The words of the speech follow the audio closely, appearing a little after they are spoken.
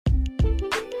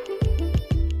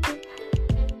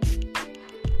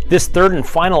This third and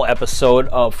final episode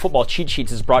of Football Cheat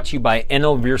Sheets is brought to you by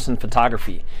NL Viersen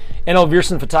Photography. NL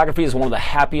Viersen Photography is one of the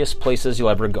happiest places you'll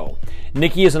ever go.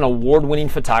 Nikki is an award-winning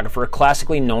photographer,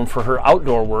 classically known for her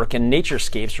outdoor work and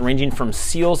naturescapes ranging from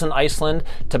seals in Iceland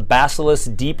to basilisks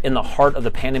deep in the heart of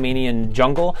the Panamanian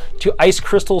jungle to ice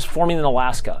crystals forming in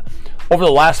Alaska. Over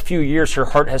the last few years, her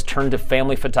heart has turned to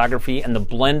family photography, and the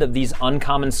blend of these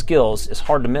uncommon skills is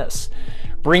hard to miss.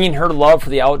 Bringing her love for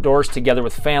the outdoors together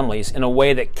with families in a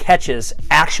way that catches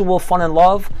actual fun and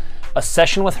love, a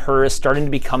session with her is starting to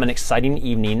become an exciting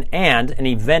evening and an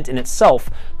event in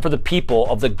itself for the people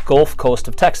of the Gulf Coast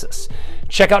of Texas.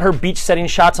 Check out her beach setting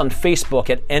shots on Facebook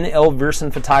at NL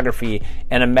Viersen Photography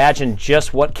and imagine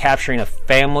just what capturing a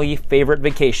family favorite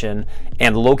vacation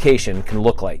and location can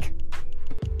look like.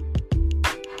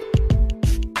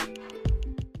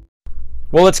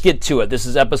 Well, let's get to it. This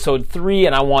is episode 3,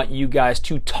 and I want you guys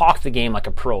to talk the game like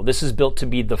a pro. This is built to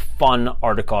be the fun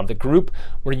article of the group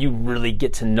where you really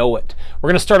get to know it. We're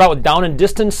going to start out with down and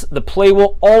distance. The play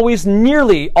will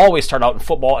nearly always start out in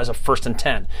football as a 1st and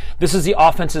 10. This is the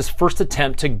offense's first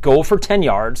attempt to go for 10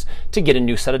 yards to get a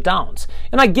new set of downs.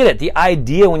 And I get it. The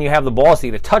idea when you have the ball is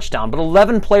to get a touchdown, but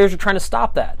 11 players are trying to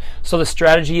stop that. So the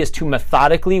strategy is to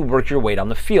methodically work your way down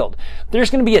the field. There's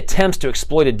going to be attempts to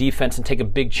exploit a defense and take a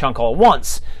big chunk all at once,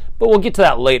 but we'll get to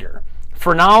that later.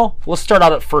 For now, let's start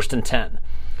out at 1st and 10.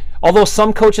 Although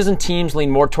some coaches and teams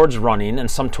lean more towards running and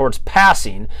some towards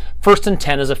passing, 1st and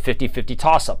 10 is a 50-50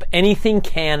 toss-up. Anything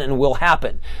can and will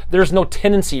happen. There's no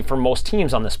tendency for most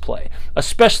teams on this play,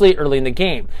 especially early in the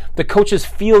game. The coaches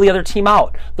feel the other team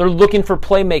out. They're looking for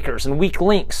playmakers and weak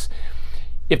links.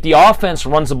 If the offense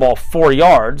runs the ball 4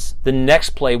 yards, the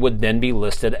next play would then be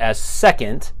listed as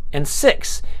 2nd and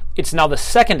 6. It's now the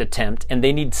second attempt, and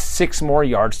they need 6 more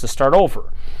yards to start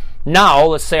over. Now,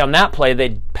 let's say on that play,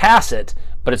 they pass it,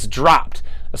 but it's dropped.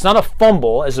 It's not a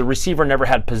fumble, as the receiver never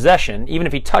had possession, even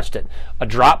if he touched it. A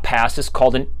drop pass is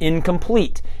called an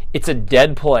incomplete. It's a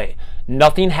dead play.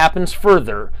 Nothing happens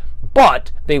further,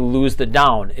 but they lose the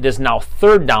down. It is now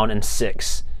 3rd down and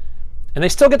 6. And they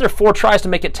still get their 4 tries to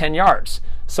make it 10 yards.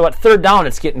 So at 3rd down,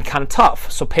 it's getting kind of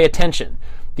tough, so pay attention.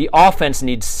 The offense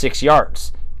needs 6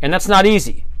 yards, and that's not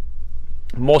easy.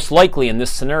 Most likely in this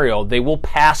scenario, they will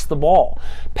pass the ball.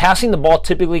 Passing the ball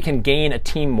typically can gain a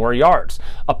team more yards.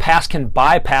 A pass can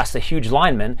bypass the huge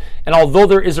lineman, and although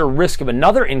there is a risk of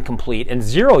another incomplete and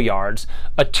 0 yards,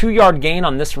 a 2-yard gain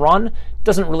on this run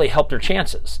doesn't really help their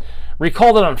chances.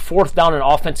 Recall that on 4th down, an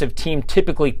offensive team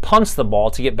typically punts the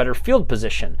ball to get better field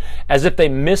position. As if they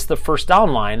miss the 1st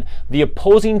down line, the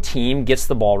opposing team gets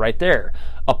the ball right there.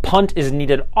 A punt is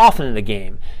needed often in the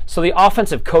game, so the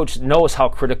offensive coach knows how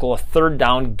critical a 3rd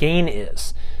down gain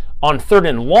is. On 3rd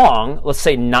and long, let's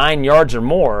say 9 yards or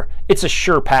more, it's a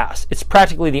sure pass. It's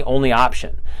practically the only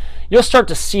option. You'll start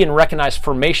to see and recognize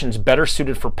formations better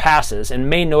suited for passes, and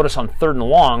may notice on 3rd and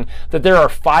long that there are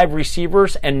 5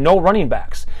 receivers and no running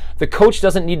backs. The coach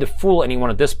doesn't need to fool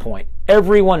anyone at this point.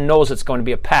 Everyone knows it's going to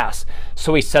be a pass,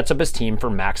 so he sets up his team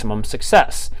for maximum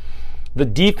success. The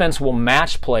defense will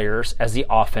match players as the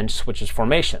offense switches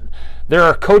formation. There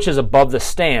are coaches above the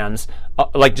stands,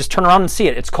 just turn around and see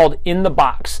it. It's called in the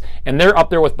box, and they're up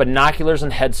there with binoculars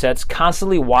and headsets,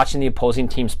 constantly watching the opposing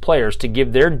team's players to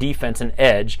give their defense an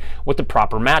edge with the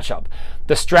proper matchup.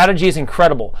 The strategy is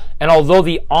incredible, and although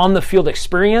the on-the-field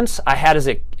experience I had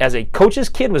as a coach's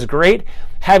kid was great,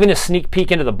 having a sneak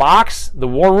peek into the box, the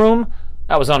war room,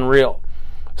 that was unreal.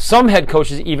 Some head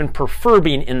coaches even prefer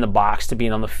being in the box to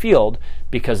being on the field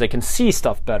because they can see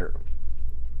stuff better.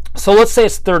 So let's say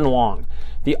it's 3rd and long.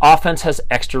 The offense has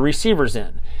extra receivers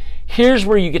in. Here's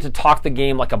where you get to talk the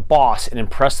game like a boss and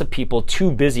impress the people too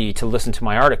busy to listen to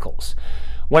my articles.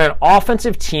 When an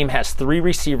offensive team has 3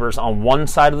 receivers on one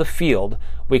side of the field,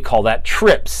 we call that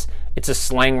trips. It's a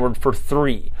slang word for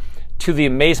 3. To the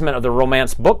amazement of the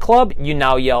Romance Book Club, you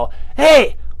now yell,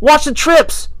 "Hey, watch the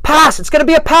trips! Pass! It's going to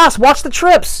be a pass! Watch the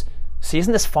trips!" See,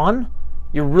 isn't this fun?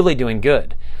 You're really doing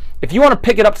good. If you want to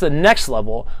pick it up to the next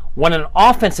level, when an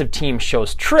offensive team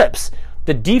shows trips,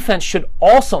 the defense should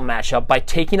also match up by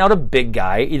taking out a big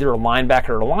guy, either a linebacker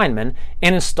or a lineman,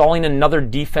 and installing another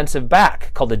defensive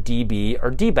back called a DB or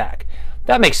D-back.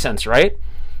 That makes sense, right?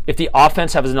 If the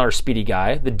offense has another speedy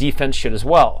guy, the defense should as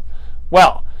well.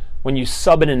 Well, when you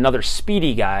sub in another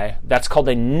speedy guy, that's called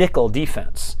a nickel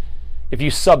defense. If you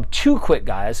sub 2 quick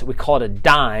guys, we call it a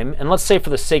dime, and let's say for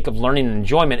the sake of learning and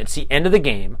enjoyment, it's the end of the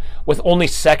game with only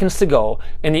seconds to go,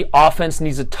 and the offense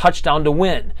needs a touchdown to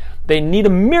win. They need a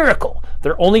miracle.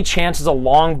 Their only chance is a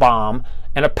long bomb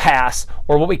and a pass,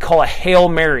 or what we call a Hail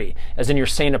Mary, as in you're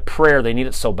saying a prayer, they need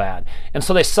it so bad. And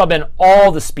so they sub in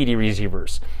all the speedy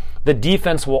receivers. The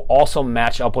defense will also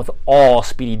match up with all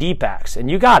speedy D-backs,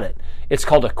 and you got it. It's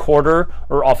called a quarter,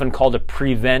 or often called a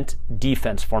prevent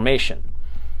defense formation.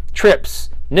 Trips,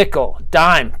 nickel,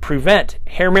 dime, prevent,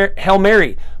 Hail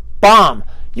Mary, bomb.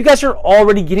 You guys are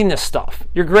already getting this stuff.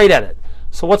 You're great at it.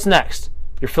 So what's next?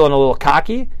 You're feeling a little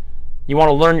cocky? You want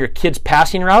to learn your kids'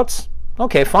 passing routes?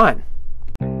 Okay, fine.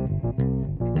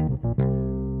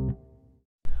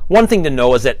 One thing to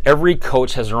know is that every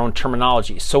coach has their own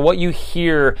terminology. So what you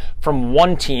hear from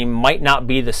one team might not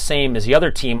be the same as the other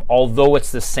team, although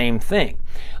it's the same thing.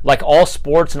 Like all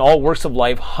sports and all works of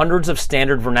life, hundreds of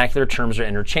standard vernacular terms are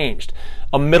interchanged.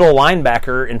 A middle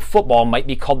linebacker in football might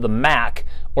be called the MAC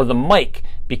or the Mike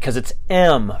because it's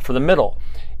M for the middle.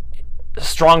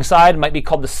 Strong side might be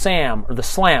called the Sam or the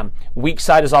Slam. Weak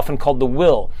side is often called the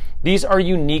Will. These are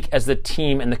unique as the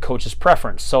team and the coach's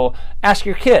preference. So ask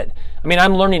your kid. I mean,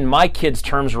 I'm learning my kid's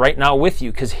terms right now with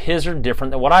you because his are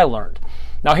different than what I learned.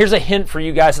 Now, here's a hint for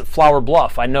you guys at Flower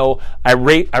Bluff. I know I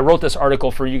wrote this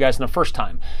article for you guys in the first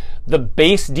time. The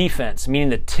base defense, meaning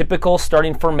the typical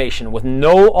starting formation with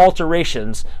no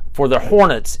alterations for the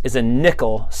Hornets, is a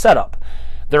nickel setup.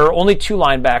 There are only 2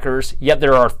 linebackers, yet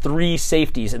there are 3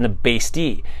 safeties in the base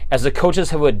D, as the coaches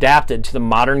have adapted to the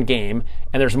modern game,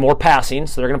 and there's more passing,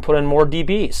 so they're going to put in more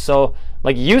DBs. So,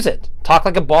 use it. Talk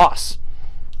like a boss.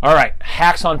 All right,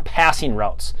 hacks on passing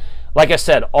routes. Like I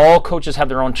said, all coaches have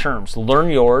their own terms. Learn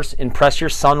yours. Impress your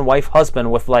son, wife,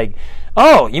 husband with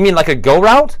oh, you mean like a go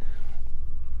route?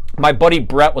 My buddy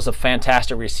Brett was a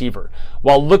fantastic receiver.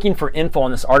 While looking for info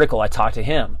on this article, I talked to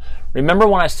him. Remember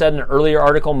when I said in an earlier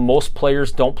article, most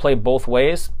players don't play both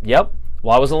ways? Yep.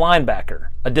 Well, I was a linebacker,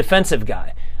 a defensive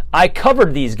guy. I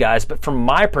covered these guys, but from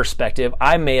my perspective,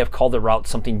 I may have called the route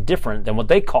something different than what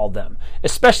they called them,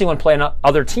 especially when playing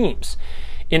other teams.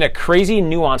 In a crazy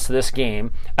nuance to this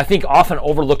game, I think often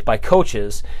overlooked by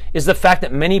coaches, is the fact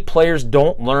that many players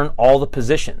don't learn all the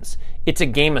positions. It's a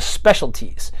game of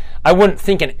specialties. I wouldn't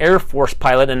think an Air Force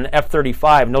pilot in an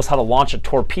F-35 knows how to launch a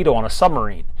torpedo on a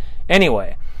submarine.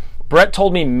 Anyway, Brett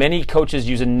told me many coaches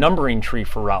use a numbering tree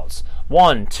for routes.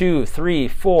 1, 2, 3,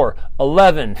 4,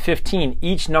 11, 15,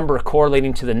 each number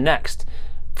correlating to the next.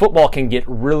 Football can get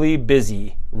really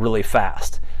busy really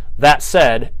fast. That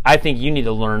said, I think you need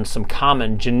to learn some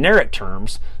common generic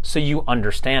terms so you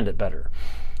understand it better.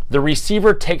 The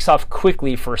receiver takes off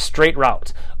quickly for a straight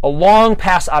route, a long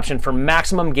pass option for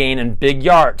maximum gain and big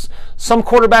yards. Some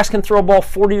quarterbacks can throw a ball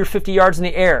 40 or 50 yards in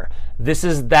the air. This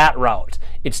is that route.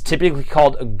 It's typically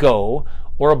called a go,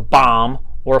 or a bomb,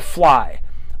 or a fly.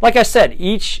 Like I said,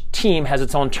 each team has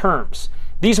its own terms.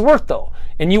 These work though,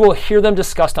 and you will hear them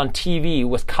discussed on TV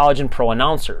with college and pro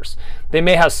announcers. They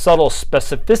may have subtle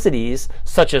specificities,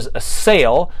 such as a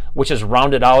sail, which is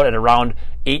rounded out at around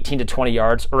 18 to 20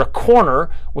 yards, or a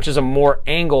corner, which is a more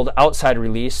angled outside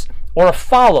release, or a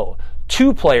follow,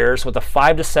 2 players with a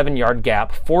 5 to 7 yard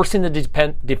gap, forcing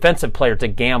the defensive player to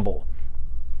gamble.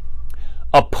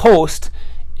 A post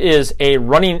is a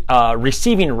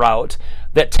receiving route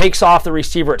that takes off the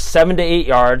receiver at 7 to 8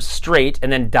 yards straight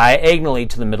and then diagonally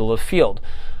to the middle of the field.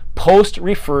 Post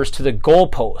refers to the goal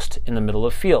post in the middle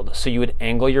of the field, so you would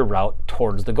angle your route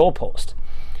towards the goal post.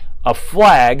 A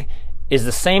flag is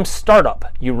the same startup.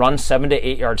 You run 7 to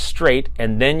 8 yards straight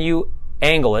and then you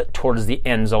angle it towards the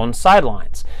end zone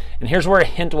sidelines. And here's where a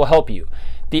hint will help you.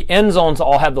 The end zones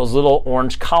all have those little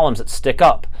orange columns that stick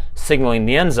up, signaling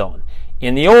the end zone.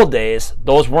 In the old days,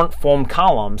 those weren't foam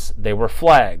columns, they were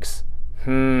flags.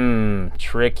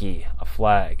 Tricky, a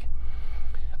flag.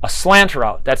 A slant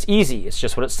route, that's easy. It's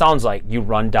just what it sounds like. You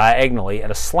run diagonally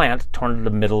at a slant toward the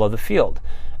middle of the field.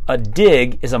 A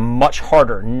dig is a much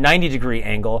harder 90-degree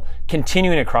angle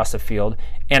continuing across the field.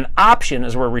 An option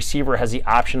is where a receiver has the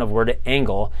option of where to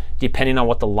angle depending on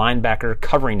what the linebacker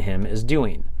covering him is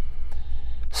doing.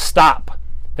 Stop.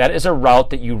 That is a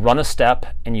route that you run a step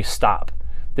and you stop.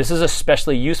 This is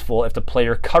especially useful if the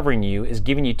player covering you is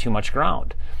giving you too much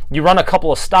ground. You run a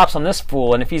couple of stops on this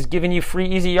fool, and if he's giving you free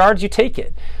easy yards, you take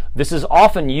it. This is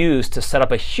often used to set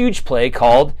up a huge play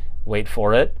called, wait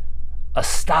for it, a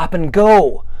stop and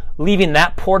go, leaving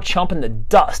that poor chump in the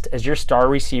dust as your star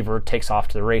receiver takes off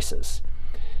to the races.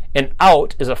 An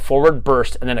out is a forward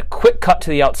burst and then a quick cut to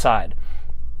the outside.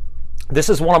 This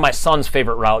is one of my son's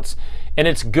favorite routes, and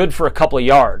it's good for a couple of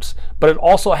yards, but it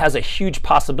also has a huge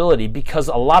possibility because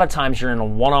a lot of times you're in a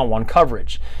one-on-one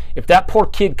coverage. If that poor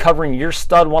kid covering your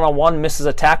stud one-on-one misses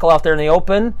a tackle out there in the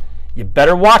open, you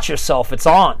better watch yourself. It's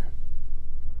on.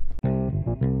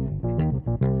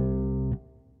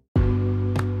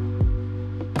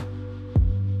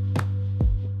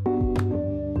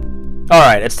 All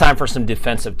right, it's time for some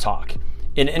defensive talk.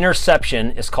 An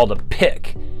interception is called a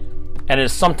pick. and it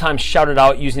is sometimes shouted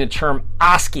out using the term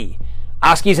Oski.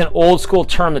 Oski is an old school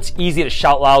term that's easy to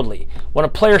shout loudly. When a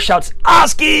player shouts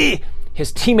Oski,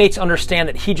 his teammates understand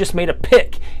that he just made a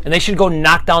pick and they should go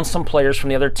knock down some players from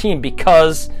the other team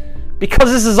because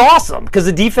this is awesome, because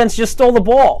the defense just stole the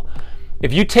ball.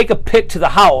 If you take a pick to the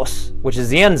house, which is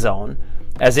the end zone,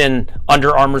 as in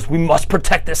Under Armour's we must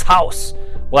protect this house,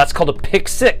 well, that's called a pick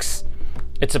six.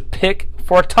 It's a pick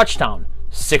for a touchdown,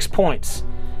 6 points.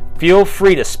 Feel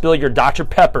free to spill your Dr.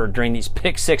 Pepper during these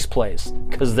pick six plays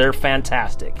because they're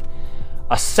fantastic.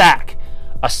 A sack.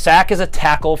 A sack is a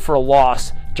tackle for a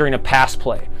loss during a pass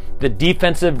play, the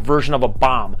defensive version of a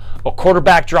bomb. A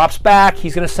quarterback drops back,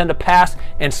 he's going to send a pass,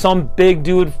 and some big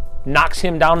dude knocks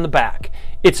him down in the back.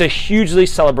 It's a hugely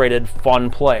celebrated,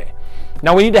 fun play.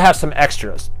 Now we need to have some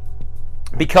extras,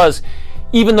 because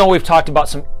even though we've talked about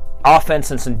some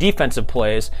offense and some defensive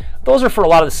plays, those are for a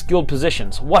lot of the skilled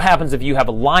positions. What happens if you have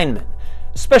a lineman,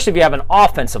 especially if you have an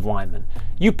offensive lineman?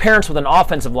 You parents with an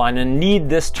offensive lineman need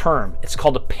this term. It's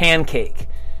called a pancake.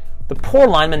 The poor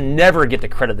linemen never get the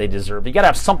credit they deserve. You got to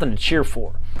have something to cheer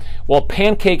for. Well, a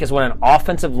pancake is when an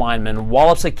offensive lineman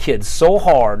wallops a kid so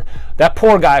hard that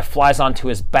poor guy flies onto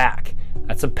his back.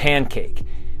 That's a pancake.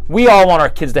 We all want our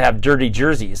kids to have dirty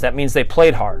jerseys. That means they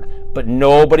played hard. But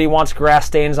nobody wants grass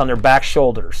stains on their back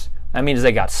shoulders. That means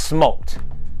they got smoked.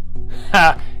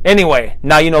 Anyway,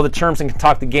 now you know the terms and can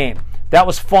talk the game. That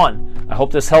was fun. I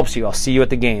hope this helps you. I'll see you at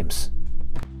the games.